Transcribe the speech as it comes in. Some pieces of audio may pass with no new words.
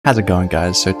How's it going,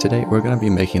 guys? So today we're going to be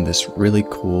making this really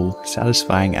cool,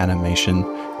 satisfying animation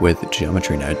with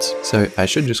geometry nodes. So I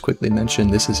should just quickly mention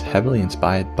this is heavily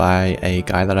inspired by a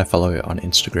guy that I follow on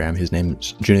Instagram. His name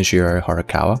is Junichiro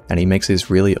Horikawa, and he makes these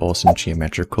really awesome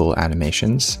geometrical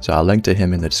animations. So I'll link to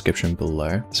him in the description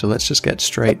below. So let's just get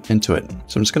straight into it.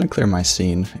 So I'm just going to clear my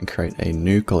scene and create a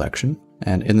new collection.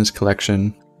 And in this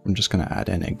collection, I'm just going to add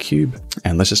in a cube.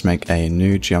 And let's just make a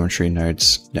new geometry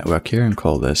nodes network here and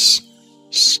call this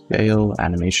scale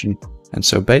animation. And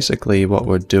so basically what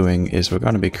we're doing is we're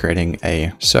going to be creating a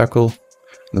circle,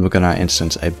 and then we're going to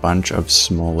instance a bunch of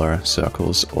smaller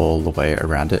circles all the way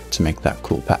around it to make that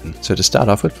cool pattern. So to start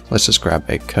off with, let's just grab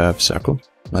a curved circle.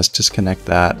 Let's disconnect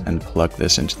that and plug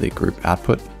this into the group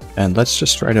output. And let's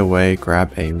just straight away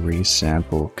grab a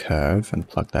resample curve and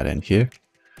plug that in here.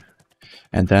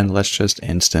 And then let's just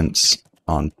instance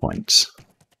on points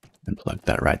and plug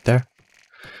that right there.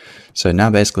 So now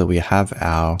basically we have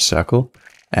our circle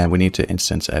and we need to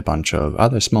instance a bunch of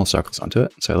other small circles onto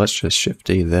it. So let's just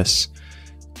Shift-D this,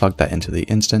 plug that into the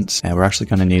instance, and we're actually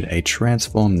going to need a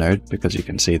transform node because you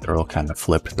can see they're all kind of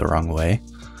flipped the wrong way.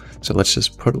 So let's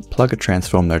just plug a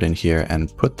transform node in here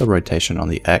and put the rotation on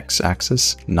the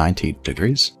x-axis 90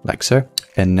 degrees, like so.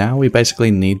 And now we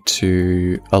basically need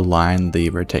to align the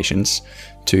rotations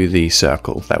to the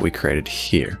circle that we created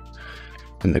here.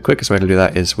 And the quickest way to do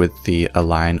that is with the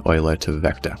align Euler to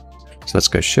vector. So let's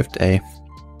go Shift-A,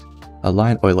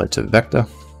 align Euler to vector.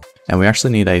 And we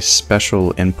actually need a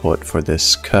special input for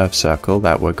this curved circle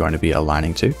that we're going to be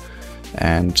aligning to.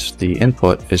 And the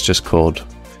input is just called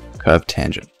curve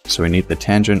tangent. So we need the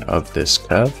tangent of this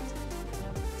curve.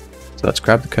 So let's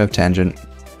grab the curve tangent,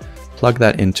 plug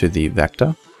that into the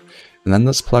vector. And then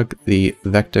let's plug the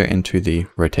vector into the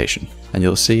rotation. And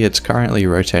you'll see it's currently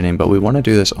rotating, but we want to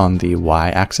do this on the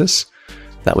y-axis.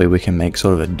 That way we can make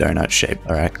sort of a donut shape.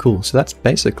 All right, cool. So that's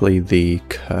basically the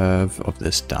curve of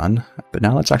this done. But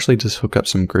now let's actually just hook up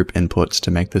some group inputs to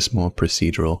make this more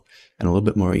procedural and a little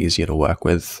bit more easier to work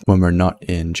with when we're not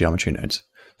in geometry nodes.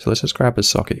 So let's just grab a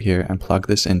socket here and plug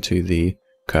this into the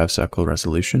curve circle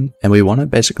resolution. And we want to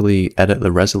basically edit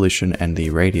the resolution and the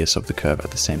radius of the curve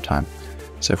at the same time.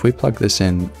 So if we plug this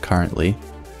in currently,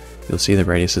 you'll see the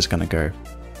radius is going to go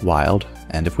wild.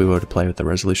 And if we were to play with the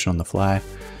resolution on the fly,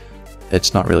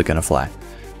 it's not really going to fly.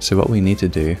 So what we need to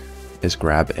do is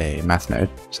grab a math node.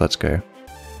 So let's go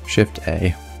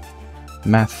Shift-A,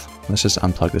 math. Let's just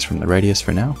unplug this from the radius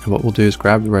for now. And what we'll do is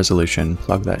grab the resolution,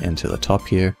 plug that into the top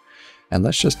here. And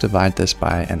let's just divide this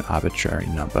by an arbitrary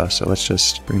number. So let's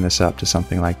just bring this up to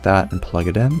something like that and plug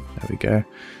it in. There we go.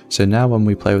 So now when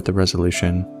we play with the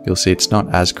resolution, you'll see it's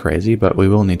not as crazy, but we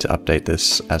will need to update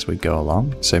this as we go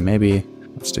along. So maybe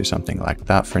let's do something like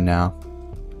that for now.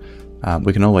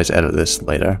 We can always edit this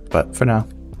later, but for now,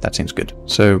 that seems good.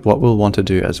 So what we'll want to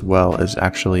do as well is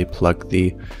actually plug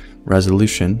the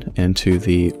resolution into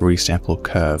the resample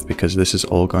curve, because this is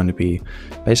all going to be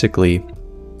basically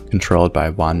controlled by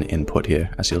one input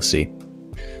here, as you'll see.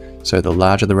 So the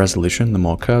larger the resolution, the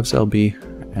more curves there'll be,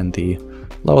 and the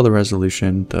lower the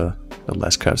resolution, the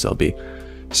less curves there'll be.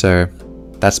 So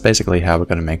that's basically how we're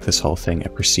going to make this whole thing a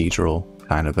procedural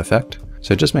kind of effect.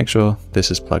 So just make sure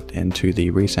this is plugged into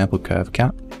the resample curve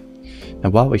count.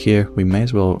 And while we're here, we may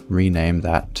as well rename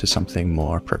that to something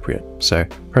more appropriate. So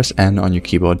press N on your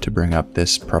keyboard to bring up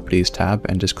this properties tab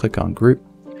and just click on group.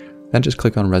 Then just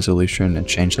click on resolution and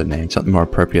change the name, something more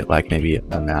appropriate like maybe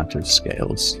amount of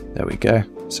scales. There we go.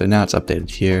 So now it's updated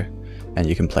here and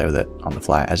you can play with it on the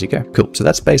fly as you go. Cool. So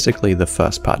that's basically the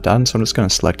first part done. So I'm just going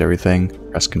to select everything,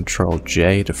 press Ctrl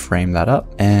J to frame that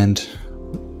up. And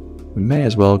we may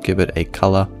as well give it a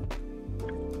color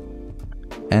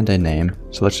and a name.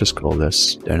 So let's just call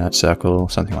this donut circle,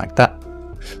 something like that.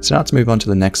 So now let's move on to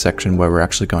the next section where we're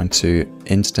actually going to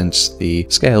instance the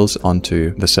scales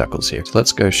onto the circles here. So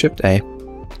let's go Shift-A,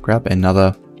 grab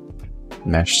another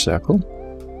mesh circle.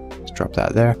 Let's drop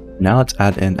that there. Now let's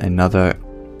add in another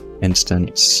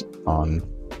instance on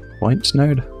points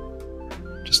node.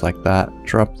 Just like that,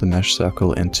 drop the mesh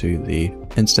circle into the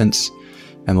instance,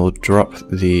 and we'll drop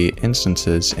the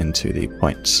instances into the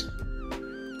points.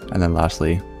 And then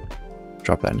lastly,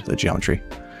 drop that into the geometry.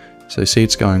 So you see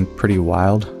it's going pretty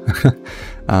wild.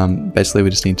 Basically we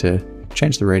just need to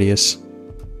change the radius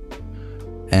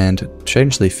and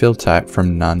change the fill type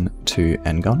from none to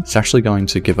n-gon. It's actually going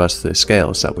to give us the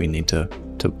scales that we need to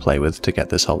play with to get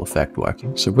this whole effect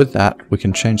working. So with that, we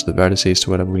can change the vertices to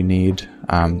whatever we need.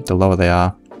 The lower they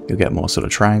are, you'll get more sort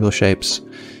of triangle shapes,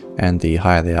 and the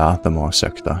higher they are, the more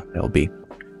circular they'll be.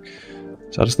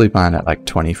 So I'll just leave mine at like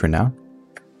 20 for now.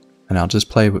 And I'll just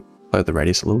play lower the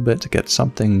radius a little bit to get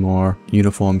something more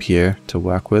uniform here to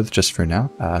work with just for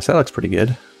now. So that looks pretty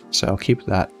good. So I'll keep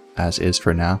that as is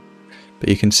for now. But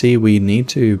you can see we need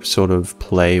to sort of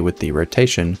play with the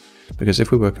rotation, because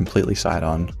if we were completely side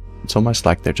on, it's almost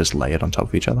like they're just layered on top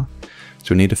of each other.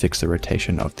 So we need to fix the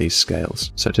rotation of these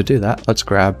scales. So to do that, let's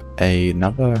grab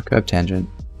another curve tangent,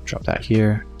 drop that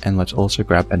here, and let's also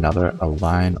grab another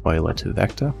align Euler to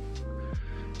vector.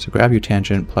 So grab your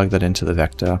tangent, plug that into the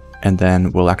vector, and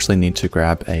then we'll actually need to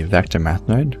grab a vector math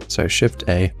node. So Shift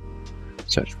A,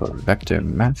 search for vector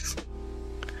math,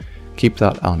 keep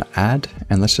that on add,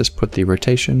 and let's just put the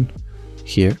rotation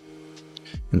here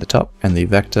in the top, and the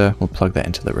vector, we'll plug that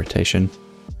into the rotation.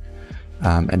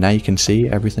 And now you can see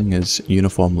everything is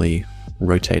uniformly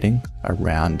rotating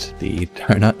around the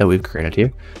donut that we've created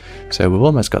here. So we've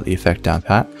almost got the effect down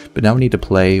pat, but now we need to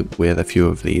play with a few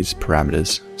of these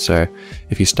parameters. So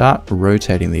if you start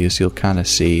rotating these, you'll kind of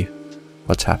see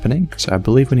what's happening. So I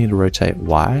believe we need to rotate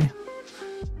Y.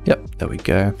 Yep, there we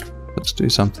go. Let's do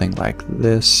something like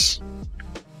this.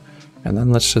 And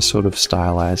then let's just sort of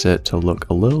stylize it to look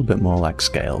a little bit more like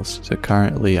scales. So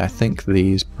currently I think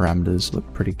these parameters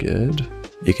look pretty good.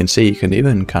 You can see you can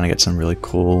even kind of get some really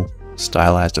cool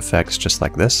stylized effects just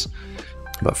like this.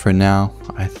 But for now,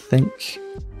 I think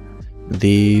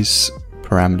these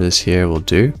parameters here will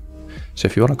do. So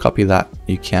if you want to copy that,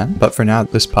 you can. But for now,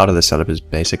 this part of the setup is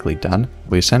basically done.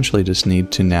 We essentially just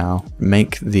need to now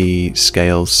make the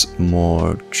scales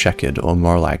more checkered, or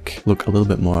more like, look a little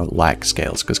bit more like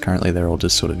scales, because currently they're all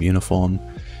just sort of uniform.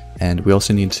 And we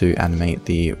also need to animate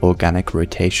the organic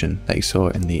rotation that you saw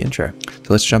in the intro. So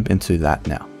let's jump into that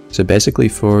now. So basically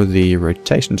for the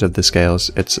rotations of the scales,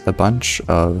 it's a bunch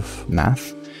of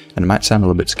math, and it might sound a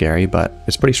little bit scary, but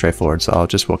it's pretty straightforward. So I'll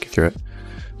just walk you through it.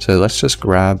 So let's just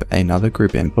grab another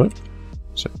group input.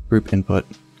 So group input,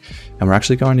 and we're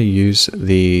actually going to use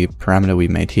the parameter we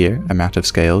made here, amount of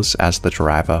scales, as the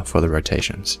driver for the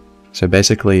rotations. So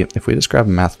basically, if we just grab a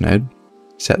math node,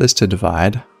 set this to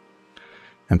divide,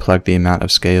 and plug the amount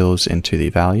of scales into the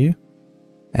value.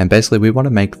 And basically we want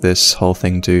to make this whole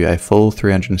thing do a full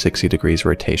 360 degrees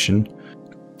rotation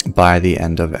by the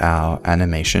end of our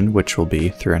animation, which will be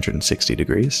 360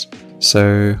 degrees.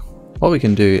 So what we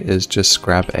can do is just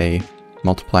grab a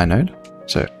multiply node.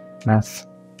 So math,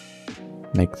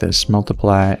 make this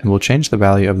multiply, and we'll change the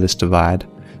value of this divide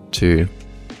to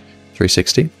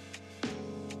 360.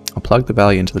 I'll plug the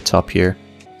value into the top here.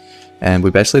 And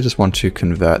we basically just want to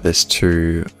convert this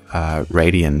to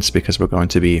radians, because we're going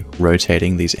to be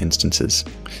rotating these instances.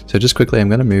 So just quickly, I'm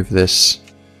going to move this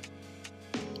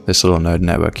little node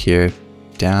network here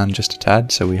down just a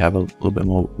tad, so we have a little bit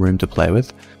more room to play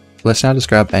with. Let's now just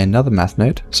grab another math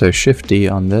node. So Shift D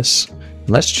on this.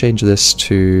 Let's change this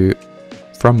to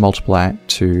from multiply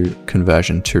to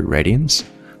conversion to radians.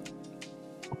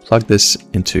 We'll plug this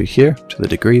into here to the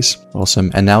degrees. Awesome.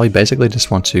 And now we basically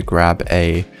just want to grab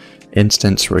a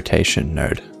instance rotation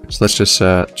node. So let's just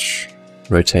search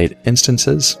rotate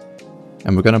instances,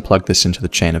 and we're going to plug this into the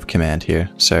chain of command here.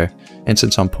 So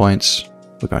instance on points,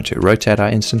 we're going to rotate our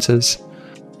instances,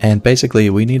 and basically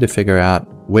we need to figure out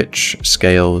which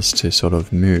scales to sort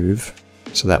of move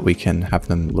so that we can have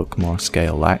them look more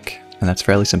scale-like, and that's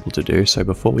fairly simple to do. So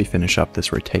before we finish up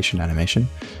this rotation animation,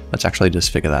 let's actually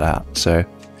just figure that out. So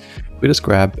we just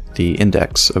grab the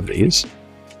index of these,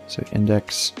 so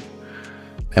index,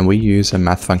 and we use a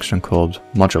math function called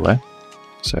modulo.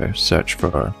 So search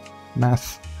for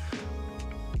math.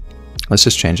 Let's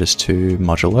just change this to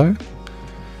modulo.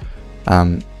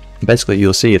 Basically,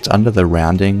 you'll see it's under the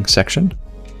rounding section,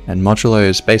 and modulo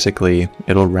is basically,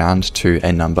 it'll round to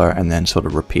a number and then sort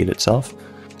of repeat itself.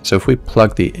 So if we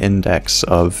plug the index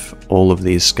of all of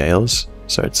these scales,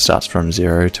 so it starts from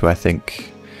 0 to, I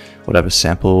think, whatever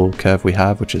sample curve we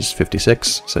have, which is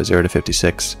 56, so 0 to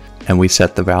 56, and we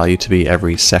set the value to be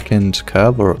every second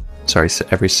curve, or sorry,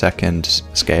 every second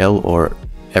scale, or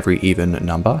every even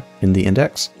number in the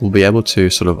index, we'll be able to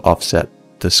sort of offset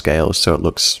the scales so it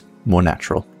looks more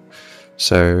natural.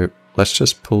 So let's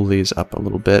just pull these up a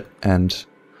little bit, and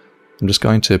I'm just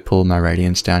going to pull my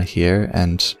radians down here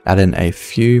and add in a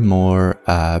few more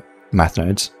math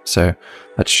nodes. So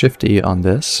let's Shift E on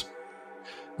this,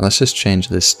 and let's just change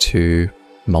this to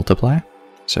multiply.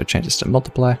 So change this to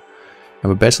multiply,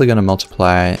 and we're basically going to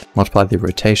multiply the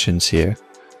rotations here.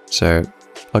 So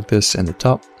plug this in the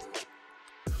top,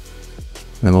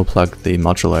 and then we'll plug the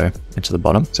modulo into the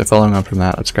bottom. So following on from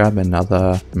that, let's grab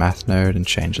another math node and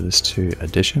change this to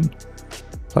addition.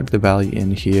 Plug the value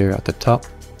in here at the top.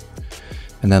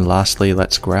 And then lastly,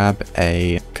 let's grab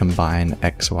a combine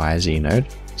XYZ node.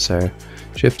 So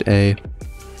Shift A,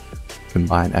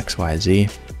 combine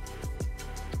XYZ.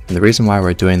 And the reason why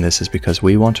we're doing this is because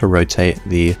we want to rotate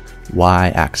the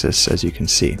y-axis, as you can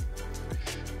see.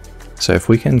 So if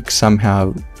we can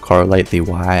somehow correlate the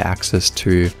y-axis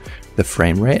to the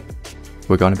frame rate,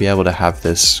 we're going to be able to have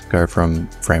this go from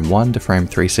frame 1 to frame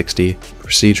 360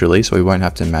 procedurally, so we won't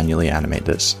have to manually animate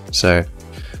this. So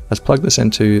let's plug this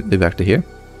into the vector here.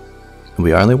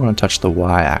 We only want to touch the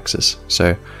y-axis.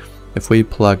 So if we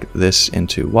plug this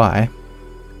into y,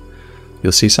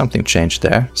 you'll see something change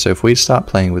there. So if we start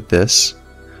playing with this,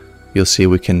 you'll see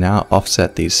we can now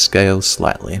offset these scales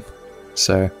slightly.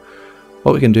 So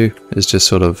what we can do is just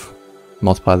sort of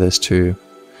multiply this to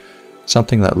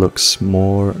something that looks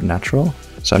more natural.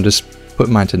 So I'm just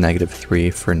putting mine to -3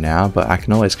 for now, but I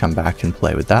can always come back and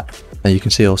play with that. And you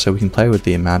can see also we can play with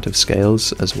the amount of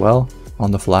scales as well on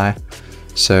the fly.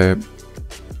 So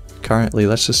currently,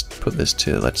 let's just put this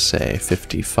to, let's say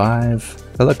 55.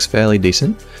 That looks fairly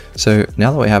decent. So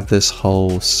now that we have this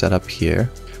whole setup here,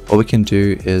 what we can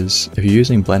do is, if you're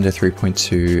using Blender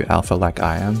 3.2 alpha like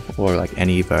I am, or like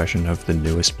any version of the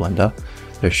newest Blender,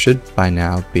 there should by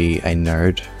now be a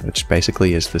node, which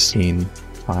basically is the scene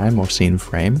time or scene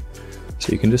frame.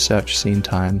 So you can just search scene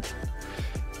time,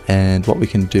 and what we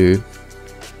can do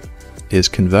is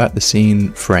convert the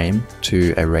scene frame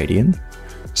to a radian.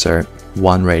 So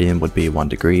 1 radian would be 1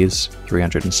 degrees,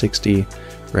 360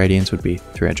 radians would be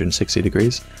 360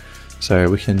 degrees. So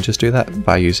we can just do that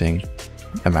by using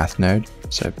a math node.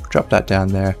 So drop that down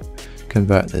there,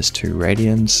 convert this to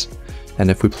radians, and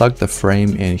if we plug the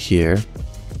frame in here,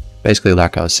 basically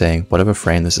like I was saying, whatever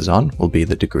frame this is on will be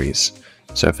the degrees.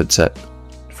 So if it's at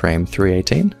frame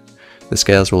 318, the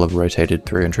scales will have rotated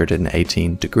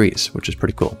 318 degrees, which is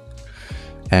pretty cool.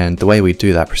 And the way we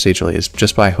do that procedurally is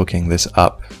just by hooking this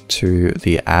up to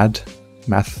the add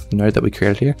math node that we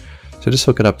created here. So just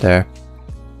hook it up there,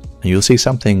 and you'll see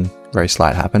something very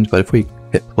slight happens, but if we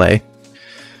hit play,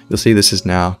 you'll see this is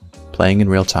now playing in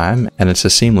real time, and it's a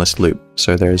seamless loop.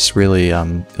 So there's really,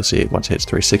 you'll see once it hits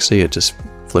 360, it just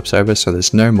flips over, so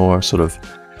there's no more sort of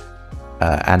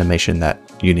animation that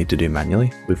you need to do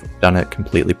manually. We've done it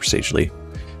completely procedurally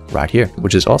right here,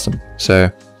 which is awesome. So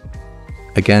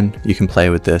again, you can play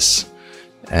with this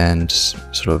and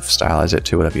sort of stylize it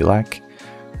to whatever you like.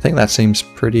 I think that seems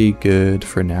pretty good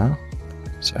for now,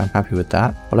 so I'm happy with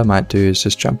that. What I might do is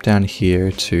just jump down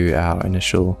here to our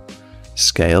initial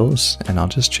scales, and I'll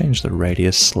just change the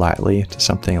radius slightly to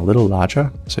something a little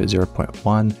larger, so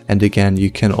 0.1. And again, you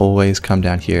can always come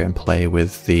down here and play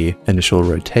with the initial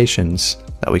rotations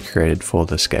that we created for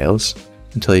the scales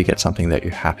until you get something that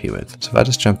you're happy with. So if I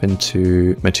just jump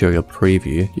into material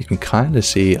preview, you can kind of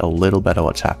see a little better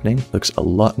what's happening. Looks a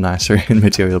lot nicer in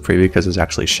material preview because there's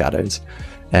actually shadows.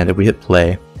 And if we hit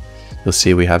play, you'll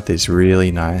see we have this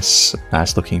really nice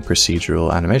looking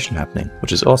procedural animation happening,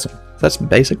 which is awesome. That's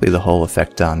basically the whole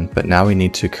effect done, but now we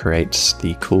need to create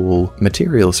the cool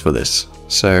materials for this.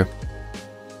 So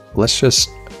let's just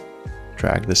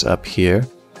drag this up here.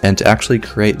 And to actually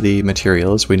create the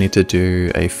materials, we need to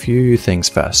do a few things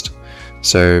first.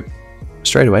 So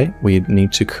straight away, we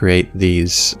need to create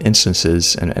these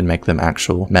instances and make them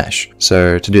actual mesh.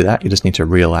 So to do that, you just need to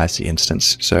realize the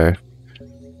instance. So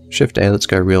Shift A, let's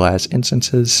go realize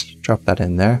instances, drop that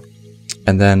in there.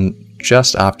 And then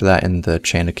just after that in the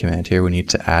chain of command here, we need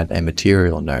to add a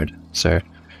material node. So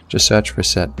just search for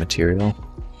set material,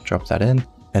 drop that in.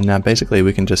 And now basically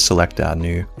we can just select our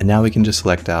new, and now we can just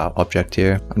select our object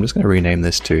here. I'm just going to rename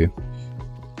this to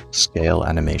scale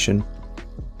animation.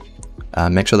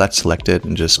 Make sure that's selected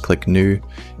and just click new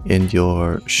in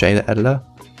your shader editor.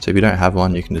 So if you don't have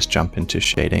one, you can just jump into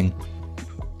shading,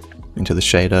 into the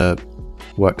shader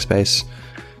workspace,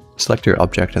 select your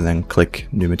object and then click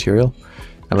new material.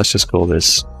 And let's just call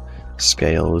this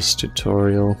scales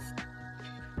tutorial.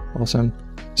 Awesome.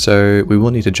 So we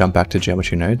will need to jump back to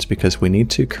geometry nodes because we need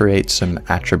to create some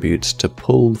attributes to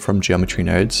pull from geometry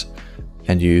nodes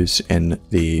and use in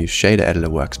the shader editor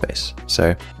workspace.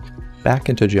 So back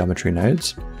into geometry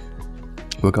nodes,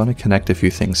 we're going to connect a few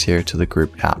things here to the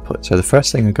group output. So the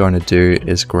first thing we're going to do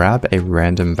is grab a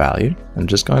random value. I'm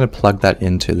just going to plug that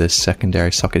into this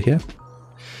secondary socket here.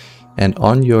 And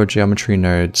on your geometry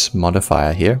nodes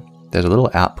modifier here, there's a little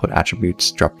output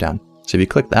attributes drop down. So if you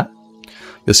click that,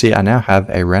 you'll see I now have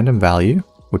a random value,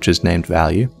 which is named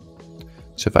value.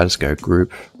 So if I just go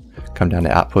group, come down to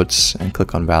outputs and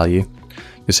click on value,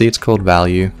 you'll see it's called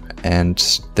value, and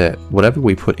that whatever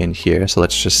we put in here, so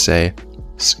let's just say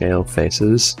scale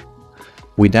faces,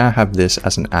 we now have this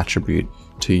as an attribute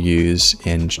to use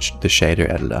in the shader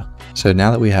editor. So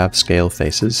now that we have scale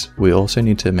faces, we also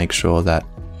need to make sure that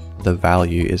the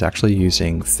value is actually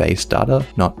using face data,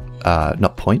 not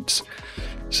points.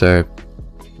 So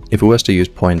If it was to use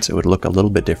points, it would look a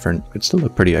little bit different. It'd still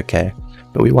look pretty okay,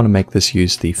 but we want to make this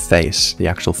use the face, the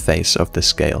actual face of the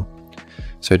scale.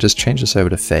 So just change this over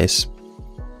to face,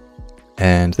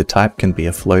 and the type can be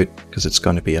a float because it's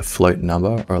going to be a float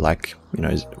number, or like, you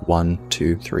know, 1,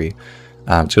 2, 3. It's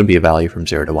going to be a value from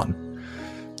 0 to 1.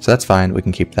 So that's fine, we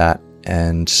can keep that.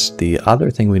 And the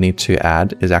other thing we need to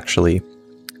add is actually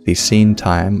the scene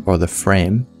time, or the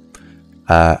frame,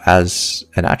 as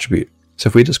an attribute. So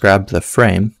if we just grab the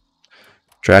frame,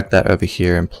 drag that over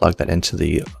here and plug that into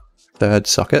the third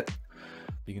socket,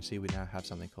 you can see we now have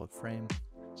something called frame.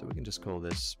 So we can just call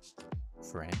this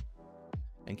frame.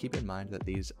 And keep in mind that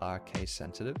these are case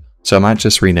sensitive. So I might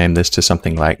just rename this to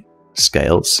something like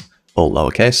scales, all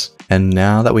lowercase. And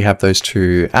now that we have those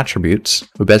two attributes,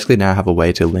 we basically now have a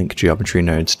way to link geometry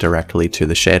nodes directly to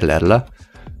the shaded editor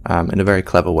in a very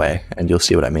clever way. And you'll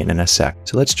see what I mean in a sec.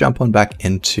 So let's jump on back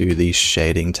into the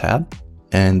shading tab.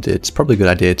 And it's probably a good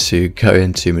idea to go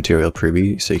into material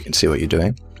preview so you can see what you're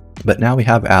doing. But now we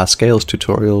have our scales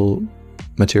tutorial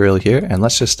material here, and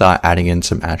let's just start adding in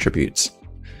some attributes.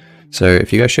 So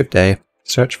if you go Shift A,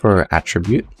 search for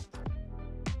attribute,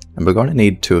 and we're going to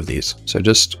need 2 of these. So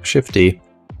just Shift D,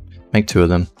 make 2 of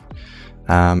them.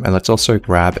 And let's also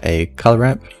grab a color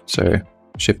ramp. So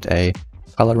Shift A,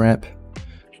 color ramp,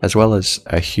 as well as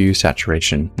a hue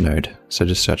saturation node. So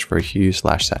just search for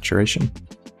hue/saturation.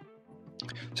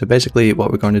 So basically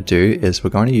what we're going to do is we're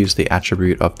going to use the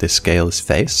attribute of the scale's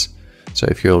face. So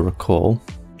if you'll recall,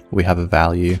 we have a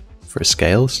value for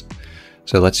scales.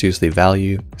 So let's use the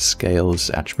value scales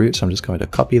attribute. So I'm just going to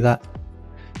copy that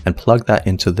and plug that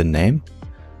into the name.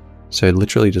 So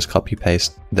literally just copy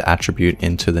paste the attribute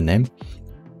into the name.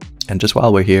 And just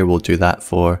while we're here, we'll do that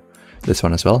for this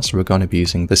one as well. So we're going to be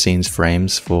using the scene's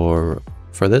frames for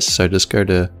this. So just go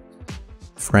to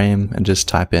frame and just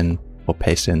type in or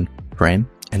paste in frame.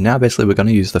 And now basically we're going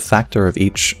to use the factor of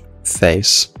each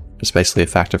face. It's basically a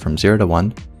factor from 0 to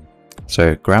 1.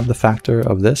 So grab the factor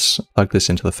of this, plug this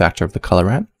into the factor of the color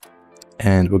ramp,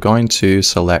 and we're going to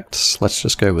select, let's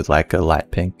just go with like a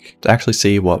light pink. To actually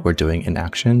see what we're doing in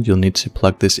action, you'll need to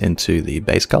plug this into the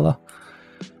base color.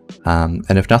 And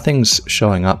if nothing's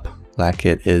showing up like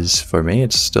it is for me,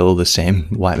 it's still the same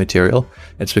white material.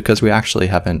 It's because we actually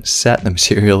haven't set the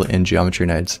material in geometry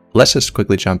nodes. Let's just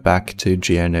quickly jump back to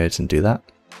geo nodes and do that.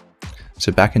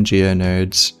 So back in geo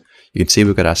nodes, you can see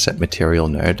we've got our set material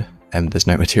node, and there's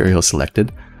no material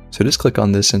selected. So just click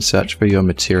on this and search for your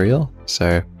material.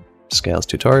 So scales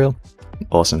tutorial.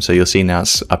 Awesome. So you'll see now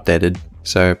it's updated.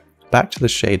 So back to the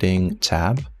shading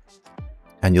tab,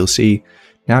 and you'll see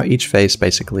now each face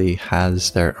basically has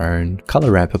their own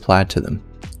color ramp applied to them,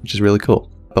 which is really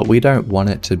cool. But we don't want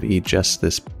it to be just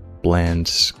this bland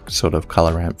sort of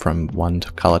color ramp from one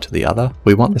color to the other.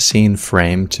 We want the scene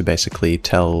frame to basically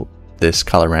tell this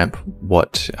color ramp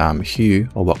what hue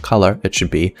or what color it should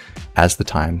be as the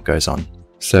time goes on.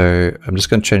 So I'm just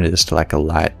going to change this to like a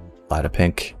lighter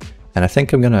pink. And I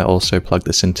think I'm going to also plug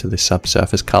this into the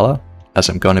subsurface color, as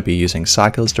I'm going to be using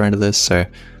cycles to render this. So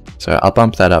I'll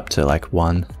bump that up to like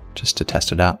 1 just to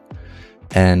test it out.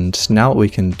 And now what we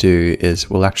can do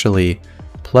is we'll actually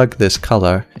plug this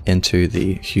color into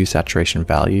the hue saturation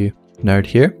value node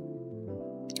here.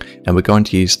 And we're going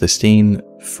to use the scene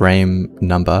frame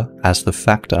number as the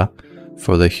factor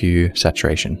for the hue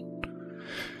saturation.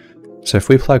 So if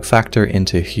we plug factor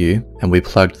into hue and we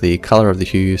plug the color of the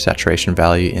hue saturation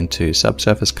value into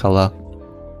subsurface color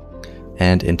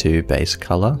and into base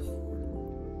color,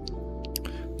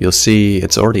 you'll see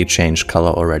it's already changed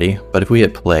color already, but if we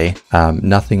hit play,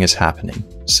 nothing is happening.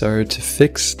 So to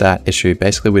fix that issue,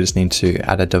 basically we just need to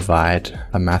add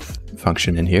a math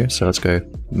function in here. So let's go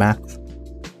math,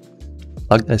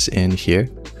 plug this in here.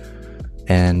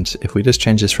 And if we just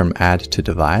change this from add to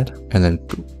divide and then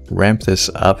ramp this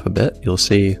up a bit, you'll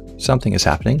see something is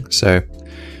happening. So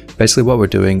basically what we're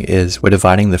doing is we're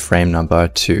dividing the frame number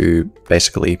to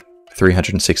basically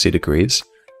 360 degrees.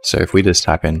 So if we just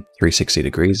type in 360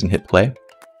 degrees and hit play,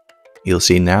 you'll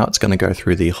see now it's going to go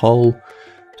through the whole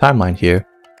timeline here.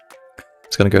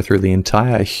 It's going to go through the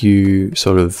entire hue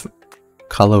sort of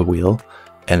color wheel,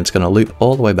 and it's going to loop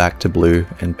all the way back to blue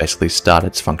and basically start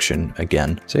its function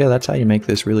again. So yeah, that's how you make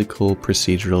this really cool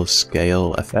procedural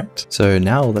scale effect. So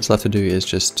now all that's left to do is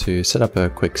just to set up a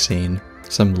quick scene,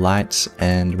 some lights,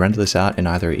 and render this out in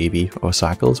either Eevee or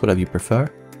Cycles, whatever you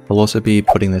prefer. I'll also be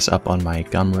putting this up on my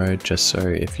Gumroad, just so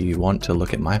if you want to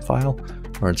look at my file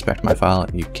or inspect my file,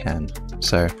 you can.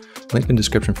 So link in the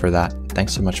description for that.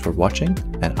 Thanks so much for watching,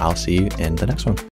 and I'll see you in the next one.